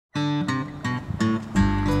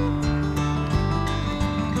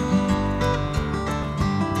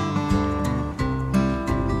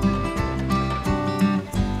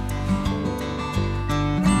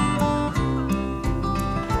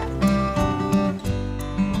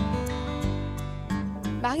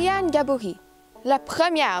Gaboury, la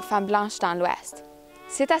première femme blanche dans l'Ouest.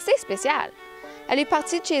 C'est assez spécial. Elle est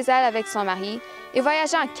partie de chez elle avec son mari et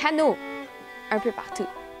voyageait en canot un peu partout.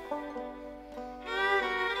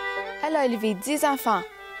 Elle a élevé 10 enfants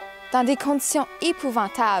dans des conditions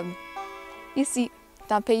épouvantables. Ici,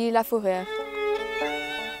 dans Pays la Fourrure.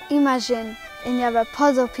 Imagine, il n'y avait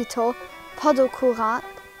pas d'hôpitaux, pas d'eau courante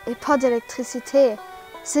et pas d'électricité.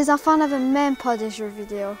 Ces enfants n'avaient même pas de jeux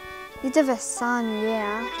vidéo. Ils devaient s'ennuyer,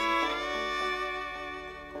 hein?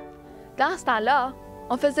 Dans ce temps-là,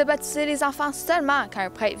 on faisait baptiser les enfants seulement quand un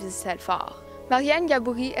prêtre visitait le fort.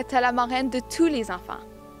 Gaboury était la marraine de tous les enfants.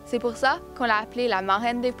 C'est pour ça qu'on l'a appelée la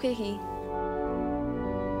marraine des prairies.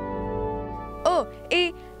 Oh,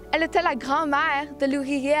 et elle était la grand-mère de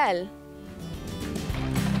Louis Riel.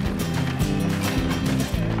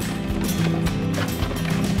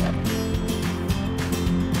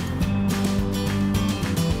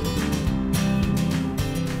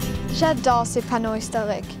 J'adore ces panneaux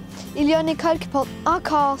historiques. Il y a une école qui porte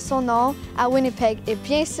encore son nom à Winnipeg et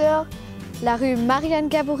bien sûr, la rue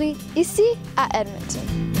Gaboury, ici à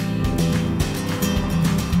Edmonton.